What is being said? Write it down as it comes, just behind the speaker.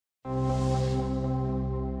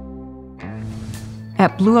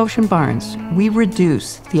At Blue Ocean Barns, we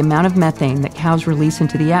reduce the amount of methane that cows release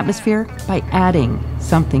into the atmosphere by adding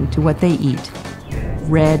something to what they eat: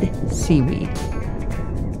 red seaweed.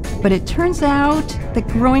 But it turns out that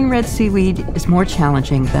growing red seaweed is more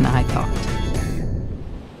challenging than I thought.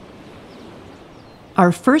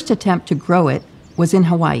 Our first attempt to grow it was in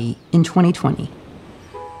Hawaii in 2020.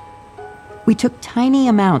 We took tiny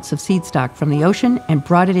amounts of seed stock from the ocean and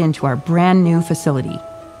brought it into our brand new facility.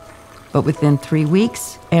 But within 3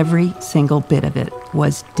 weeks, every single bit of it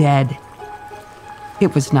was dead.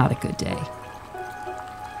 It was not a good day.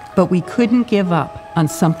 But we couldn't give up on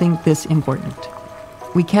something this important.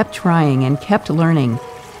 We kept trying and kept learning,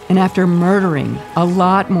 and after murdering a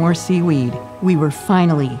lot more seaweed, we were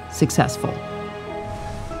finally successful.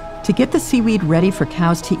 To get the seaweed ready for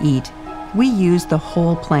cows to eat, we used the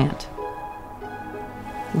whole plant.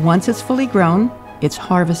 Once it's fully grown, it's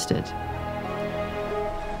harvested,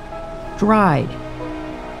 dried,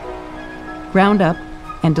 ground up,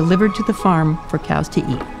 and delivered to the farm for cows to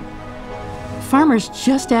eat. Farmers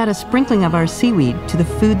just add a sprinkling of our seaweed to the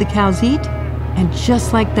food the cows eat, and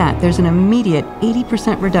just like that, there's an immediate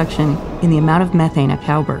 80% reduction in the amount of methane a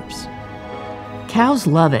cow burps. Cows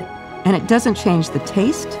love it, and it doesn't change the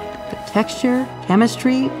taste, the texture,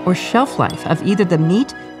 chemistry, or shelf life of either the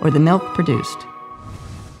meat or the milk produced.